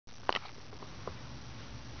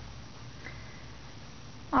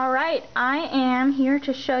Alright, I am here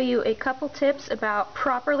to show you a couple tips about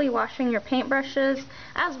properly washing your paintbrushes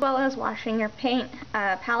as well as washing your paint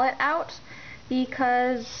palette out,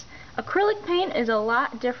 because acrylic paint is a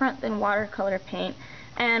lot different than watercolor paint,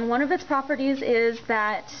 and one of its properties is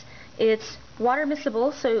that it's water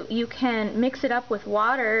miscible, so you can mix it up with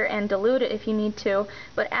water and dilute it if you need to,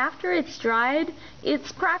 but after it's dried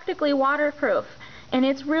it's practically waterproof. And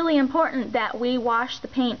it's really important that we wash the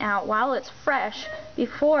paint out while it's fresh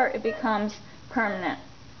before it becomes permanent.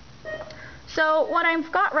 So what I've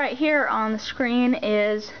got right here on the screen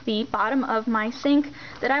is the bottom of my sink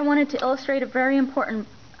that I wanted to illustrate a very important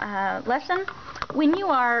lesson. When you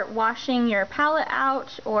are washing your palette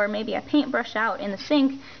out or maybe a paintbrush out in the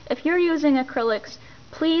sink, if you're using acrylics,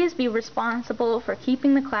 please be responsible for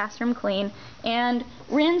keeping the classroom clean and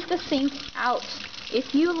rinse the sink out.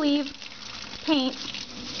 If you leave paint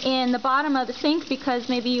in the bottom of the sink because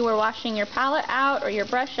maybe you were washing your palette out or your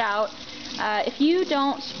brush out, if you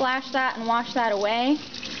don't splash that and wash that away,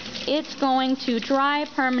 it's going to dry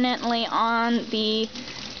permanently on the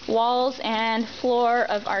walls and floor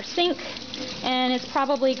of our sink, and it's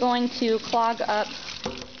probably going to clog up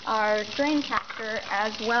our drain capture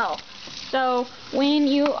as well. So when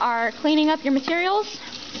you are cleaning up your materials,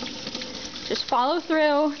 just follow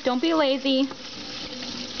through, don't be lazy.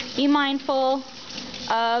 Be mindful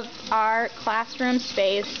of our classroom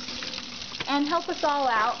space and help us all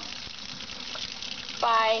out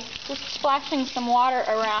by just splashing some water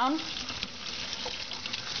around.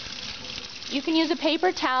 You can use a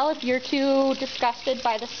paper towel if you're too disgusted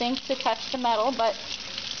by the sink to touch the metal, but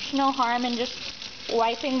there's no harm in just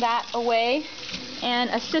wiping that away and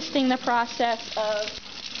assisting the process of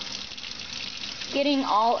getting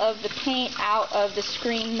all of the paint out of the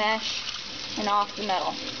screen mesh and off the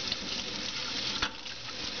metal.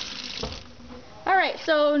 Alright,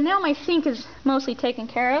 so now my sink is mostly taken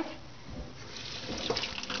care of.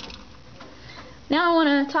 Now I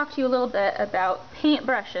want to talk to you a little bit about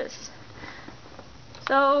paintbrushes.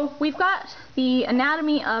 So we've got the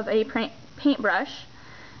anatomy of a paintbrush,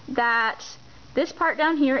 that this part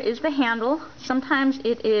down here is the handle. Sometimes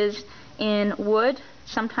it is in wood,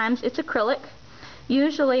 sometimes it's acrylic.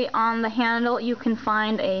 Usually on the handle you can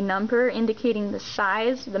find a number indicating the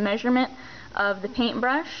size, the measurement of the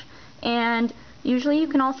paintbrush, and usually you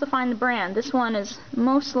can also find the brand. This one is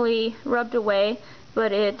mostly rubbed away,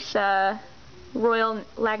 but it's Royal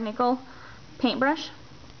Langnickel paintbrush.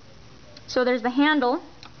 So there's the handle,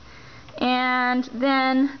 and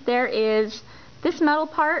then there is this metal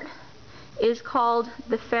part is called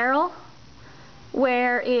the ferrule,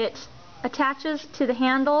 where it attaches to the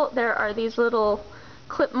handle. There are these little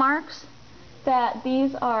clip marks, that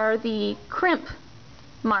these are the crimp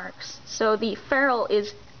marks. So the ferrule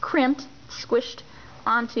is crimped, squished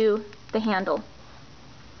onto the handle.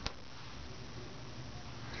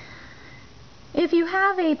 If you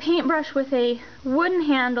have a paintbrush with a wooden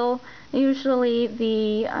handle, usually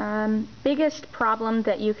the biggest problem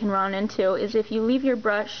that you can run into is if you leave your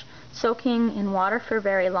brush soaking in water for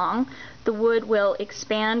very long, the wood will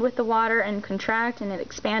expand with the water and contract, and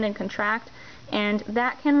expand and contract, and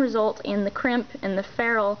that can result in the crimp and the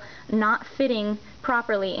ferrule not fitting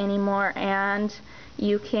properly anymore, and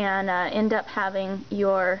you can end up having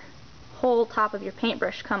your whole top of your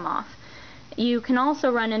paintbrush come off. You can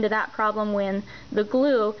also run into that problem when the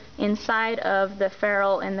glue inside of the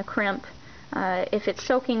ferrule and the crimp, if it's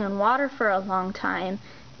soaking in water for a long time,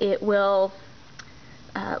 it will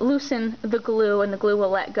loosen the glue, and the glue will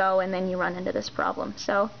let go, and then you run into this problem.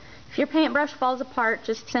 So if your paintbrush falls apart,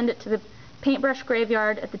 just send it to the paintbrush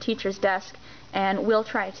graveyard at the teacher's desk, and we'll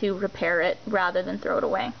try to repair it rather than throw it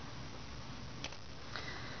away.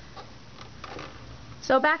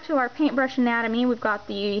 So back to our paintbrush anatomy, we've got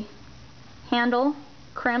the handle,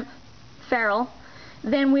 crimp, ferrule.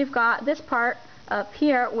 Then we've got this part up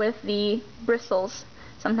here with the bristles.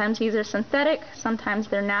 Sometimes these are synthetic, sometimes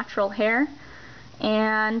they're natural hair,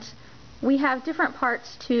 and we have different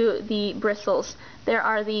parts to the bristles. There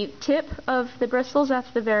are the tip of the bristles,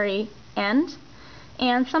 that's the very end,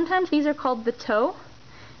 and sometimes these are called the toe,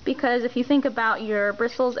 because if you think about your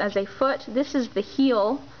bristles as a foot, this is the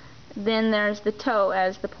heel, then there's the toe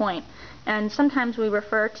as the point. And sometimes we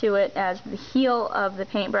refer to it as the heel of the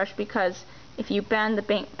paintbrush, because if you bend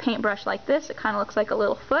the paintbrush like this, it kind of looks like a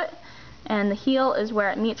little foot, and the heel is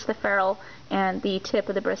where it meets the ferrule, and the tip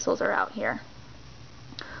of the bristles are out here.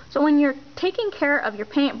 So when you're taking care of your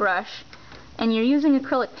paintbrush and you're using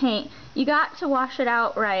acrylic paint, you got to wash it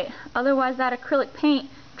out right, otherwise that acrylic paint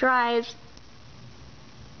dries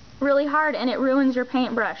really hard and it ruins your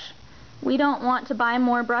paintbrush. We don't want to buy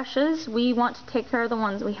more brushes, we want to take care of the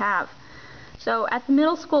ones we have. So at the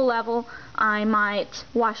middle school level, I might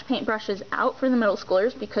wash paintbrushes out for the middle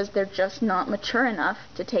schoolers because they're just not mature enough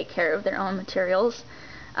to take care of their own materials.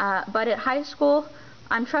 But at high school,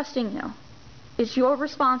 I'm trusting you. It's your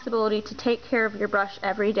responsibility to take care of your brush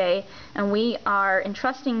every day, and we are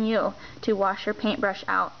entrusting you to wash your paintbrush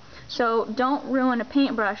out. So don't ruin a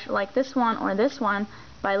paintbrush like this one or this one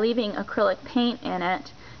by leaving acrylic paint in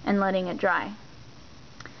it and letting it dry.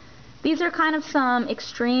 These are kind of some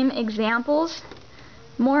extreme examples.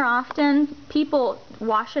 More often, people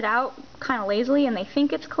wash it out kind of lazily and they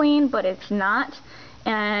think it's clean, but it's not.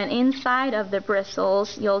 And inside of the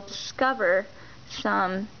bristles, you'll discover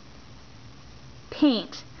some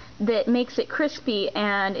paint that makes it crispy,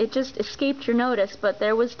 and it just escaped your notice, but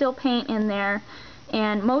there was still paint in there.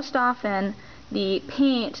 And most often, the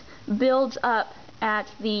paint builds up at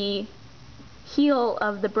the heel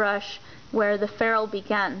of the brush where the ferrule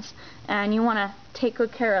begins, and you want to take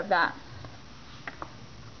good care of that.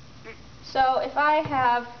 So if I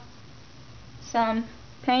have some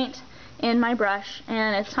paint in my brush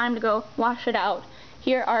and it's time to go wash it out,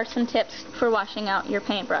 here are some tips for washing out your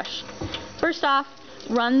paintbrush. First off,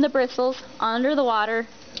 run the bristles under the water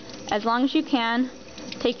as long as you can.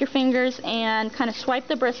 Take your fingers and kind of swipe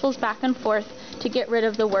the bristles back and forth to get rid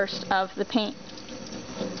of the worst of the paint.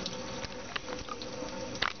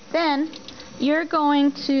 Then you're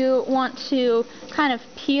going to want to kind of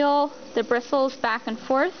peel the bristles back and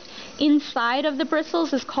forth. Inside of the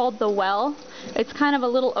bristles is called the well. It's kind of a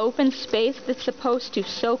little open space that's supposed to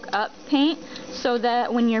soak up paint so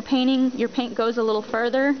that when you're painting, your paint goes a little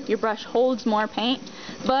further, your brush holds more paint.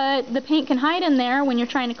 But the paint can hide in there when you're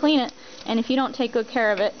trying to clean it, and if you don't take good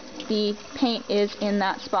care of it, the paint is in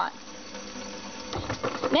that spot.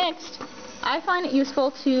 Next, I find it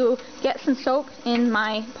useful to get some soap in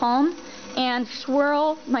my palm and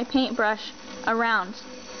swirl my paintbrush around.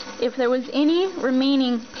 If there was any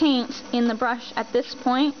remaining paint in the brush at this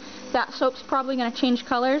point, that soap's probably going to change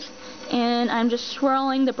colors, and I'm just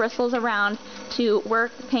swirling the bristles around to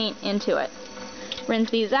work the paint into it. Rinse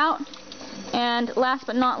these out, and last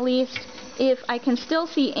but not least, if I can still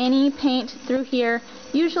see any paint through here,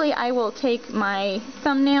 usually I will take my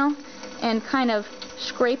thumbnail and kind of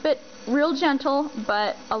scrape it real gentle,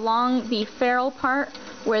 but along the ferrule part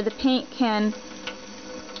where the paint can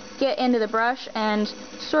get into the brush, and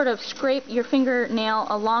sort of scrape your fingernail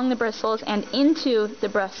along the bristles and into the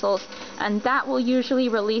bristles, and that will usually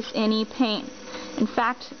release any paint. In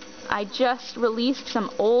fact, I just released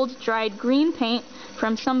some old dried green paint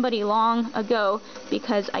from somebody long ago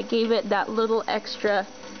because I gave it that little extra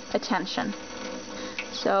attention.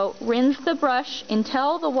 So rinse the brush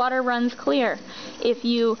until the water runs clear. If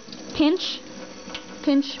you pinch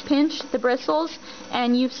the bristles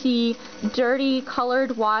and you see dirty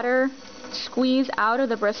colored water squeeze out of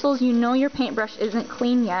the bristles, you know your paintbrush isn't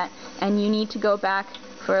clean yet and you need to go back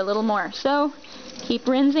for a little more. So keep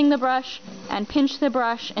rinsing the brush and pinch the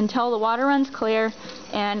brush until the water runs clear,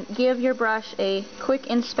 and give your brush a quick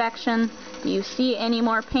inspection. Do you see any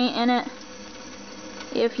more paint in it?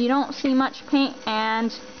 If you don't see much paint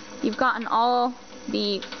and you've gotten all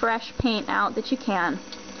the fresh paint out that you can,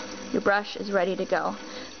 your brush is ready to go.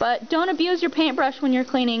 But don't abuse your paintbrush when you're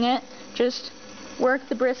cleaning it. Just work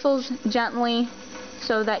the bristles gently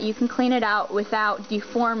so that you can clean it out without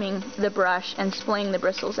deforming the brush and splaying the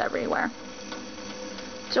bristles everywhere.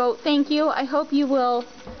 So thank you. I hope you will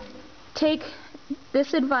take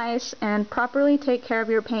this advice and properly take care of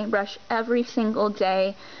your paintbrush every single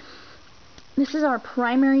day. This is our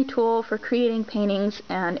primary tool for creating paintings,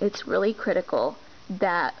 and it's really critical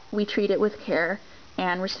that we treat it with care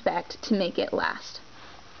and respect to make it last.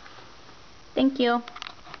 Thank you.